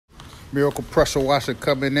Miracle Pressure Washer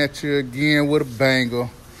coming at you again with a banger.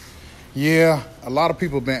 Yeah, a lot of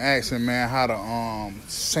people been asking, man, how to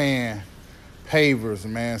sand pavers,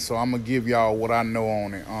 man. So I'm gonna give y'all what I know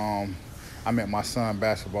on it. I'm at my son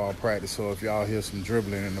basketball practice, so if y'all hear some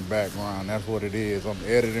dribbling in the background, that's what it is. I'm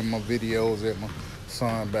editing my videos at my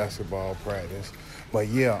son basketball practice. But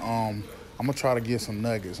yeah, I'm gonna try to get some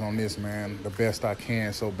nuggets on this, man, the best I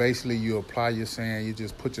can. So basically, you apply your sand, you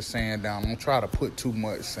just put your sand down. Don't try to put too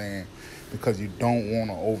much sand because you don't want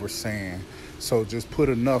to over sand. So just put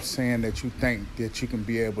enough sand that you think that you can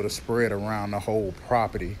be able to spread around the whole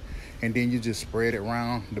property, and then you just spread it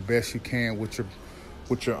around the best you can with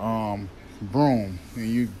your broom. And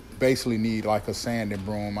you basically need like a sanding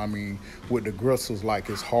broom. I mean, with the gristles, like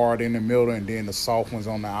it's hard in the middle and then the soft ones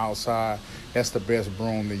on the outside. That's the best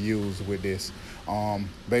broom to use with this.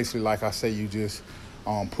 Basically, like I say, you just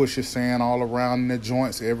push your sand all around in the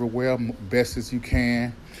joints everywhere, best as you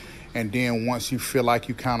can. And then once you feel like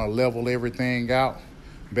you kind of level everything out,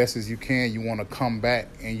 best as you can, you want to come back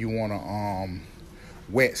and you want to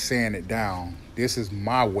wet sand it down. This is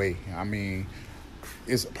my way. I mean,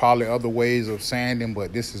 it's probably other ways of sanding,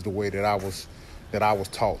 but this is the way that I was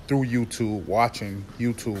taught through YouTube, watching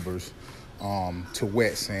YouTubers to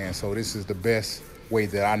wet sand. So this is the best way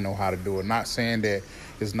that I know how to do it. Not saying that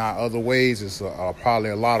it's not other ways. It's probably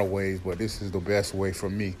a lot of ways, but this is the best way for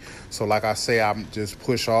me. So like I say, I just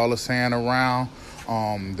push all the sand around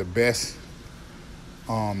the best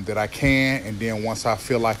that I can, and then once I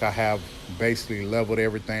feel like I have basically leveled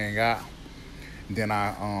everything out, then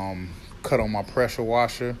I cut on my pressure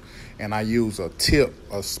washer, and I use a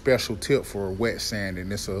special tip for wet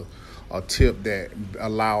sanding. It's a tip that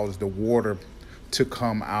allows the water to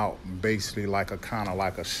come out basically like a kind of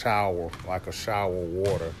like a shower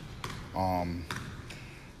water.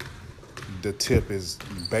 The tip is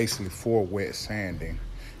basically for wet sanding.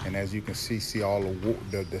 And as you can see all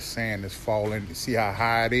the sand is falling. See how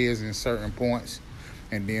high it is in certain points?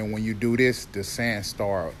 And then when you do this, the sand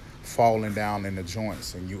start falling down in the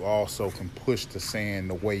joints, and you also can push the sand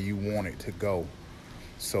the way you want it to go.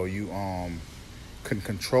 So you can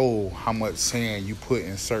control how much sand you put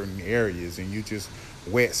in certain areas, and you just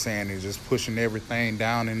wet sand and just pushing everything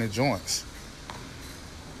down in the joints.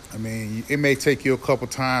 I mean, it may take you a couple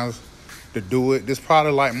times to do it. This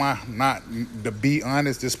probably like to be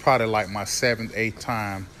honest, this probably like my 7th, 8th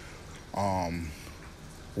time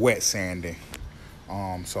wet sanding.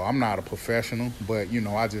 So I'm not a professional, but,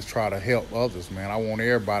 I just try to help others, man. I want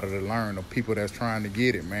everybody to learn, the people that's trying to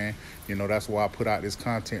get it, man. That's why I put out this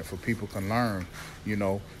content, for people can learn. You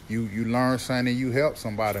learn something, you help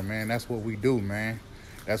somebody, man. That's what we do, man.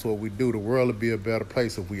 That's what we do. The world would be a better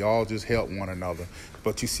place if we all just help one another.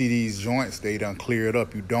 But you see these joints, they done clear it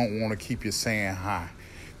up. You don't want to keep your sand high,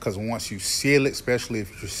 because once you seal it, especially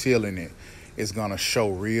if you're sealing it, it's going to show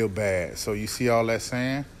real bad. So you see all that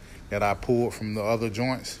sand that I pulled from the other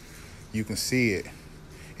joints? You can see it.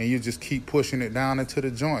 And you just keep pushing it down into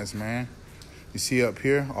the joints, man. You see up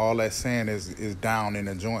here, all that sand is down in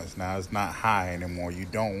the joints now. It's not high anymore. You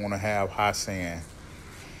don't want to have high sand.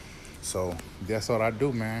 So that's what I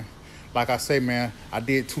do, man. Like I say, man, I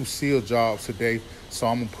did 2 seal jobs today, so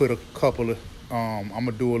I'm gonna put a couple of, I'm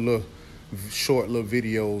gonna do a short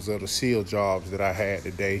videos of the seal jobs that I had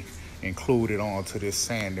today, included onto this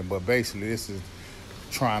sanding. But basically, this is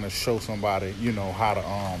trying to show somebody, how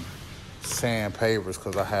to sand pavers,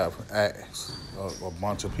 because I have asked, a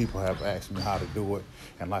bunch of people have asked me how to do it.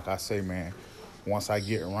 And like I say, man, once I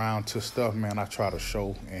get around to stuff, man, I try to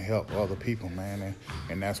show and help other people, man.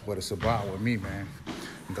 And that's what it's about with me, man.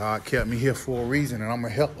 God kept me here for a reason, and I'm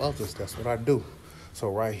going to help others. That's what I do. So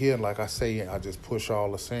right here, like I say, I just push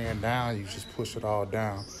all the sand down. You just push it all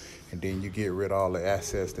down, and then you get rid of all the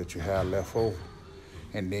excess that you have left over.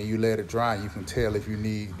 And then you let it dry. You can tell if you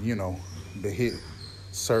need, to hit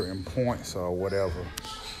certain points or whatever.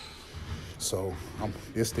 So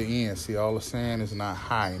it's the end. See, all the sand is not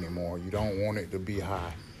high anymore. You don't want it to be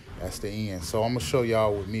high. That's the end. So I'm going to show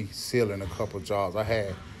y'all with me sealing a couple jobs. I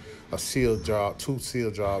had a seal job, 2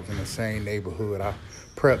 seal jobs in the same neighborhood. I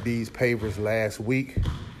prepped these pavers last week,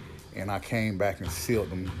 and I came back and sealed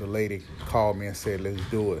them. The lady called me and said, let's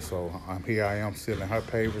do it. So here I am sealing her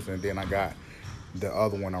pavers, and then I got the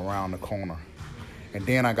other one around the corner. And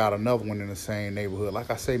then I got another one in the same neighborhood. Like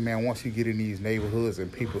I say, man, once you get in these neighborhoods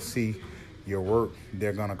and people see your work,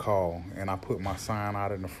 they're going to call. And I put my sign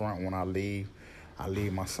out in the front when I leave. I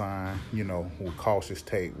leave my sign, with cautious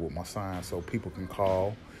tape with my sign, so people can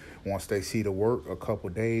call once they see the work a couple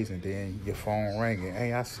days, and then your phone ringing.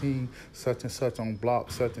 Hey, I seen such and such on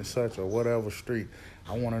block such and such or whatever street.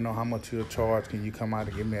 I want to know how much you'll charge. Can you come out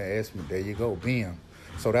and give me an estimate? There you go, bam.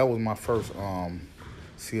 So that was my first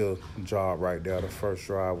seal job right there, the first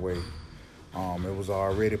driveway. It was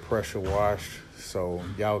already pressure washed, so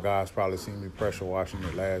y'all guys probably seen me pressure washing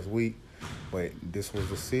it last week, but this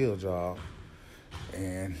was a seal job,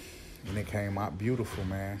 and it came out beautiful,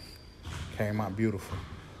 man. Came out beautiful.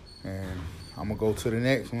 And I'm gonna go to the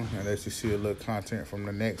next one and let you see a little content from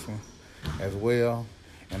the next one as well.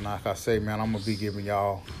 And like I say, man, I'm gonna be giving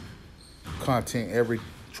y'all content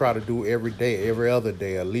try to do every day, every other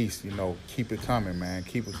day at least, keep it coming, man.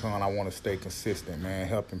 Keep it coming. I want to stay consistent, man,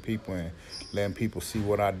 helping people and letting people see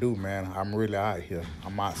what I do, man. I'm really out here.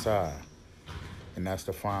 I'm outside. And that's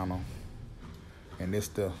the final. And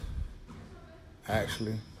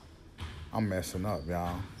actually, I'm messing up,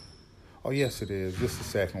 y'all. Oh, yes, it is. This is the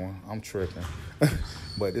second one. I'm tripping.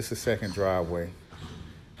 But this is the second driveway.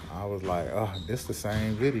 I was like, this the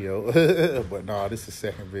same video. But no, this is the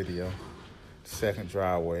second video. Second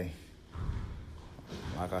driveway.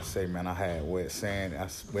 Like I say, man, I had wet sand. I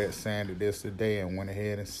wet sanded this today and went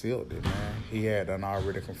ahead and sealed it, man. He had done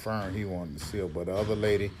already confirmed he wanted to seal, but the other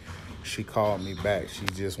lady, she called me back. She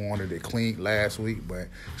just wanted it cleaned last week, but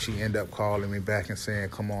she ended up calling me back and saying,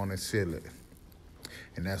 come on and seal it.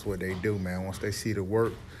 And that's what they do, man. Once they see the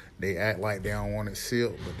work, they act like they don't want it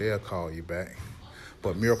sealed, but they'll call you back.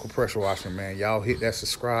 But Miracle Pressure Washing, man, y'all hit that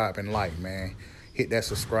subscribe and like, man. Hit that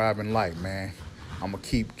subscribe and like, man. I'm going to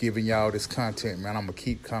keep giving y'all this content, man. I'm going to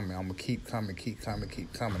keep coming. I'm going to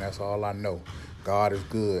keep coming. That's all I know. God is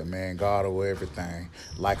good, man. God over everything.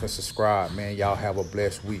 Like and subscribe, man. Y'all have a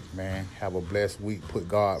blessed week, man. Have a blessed week. Put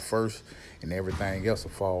God first, and everything else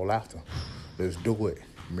will fall after. Let's do it.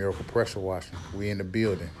 Miracle Pressure Washing. We in the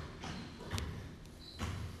building.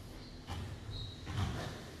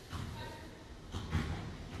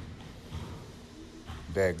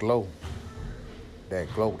 That glow. That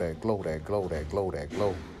glow.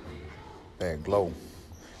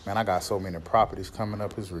 Man, I got so many properties coming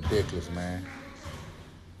up. It's ridiculous, man.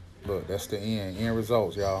 Look, that's the end. End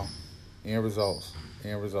results, y'all. End results.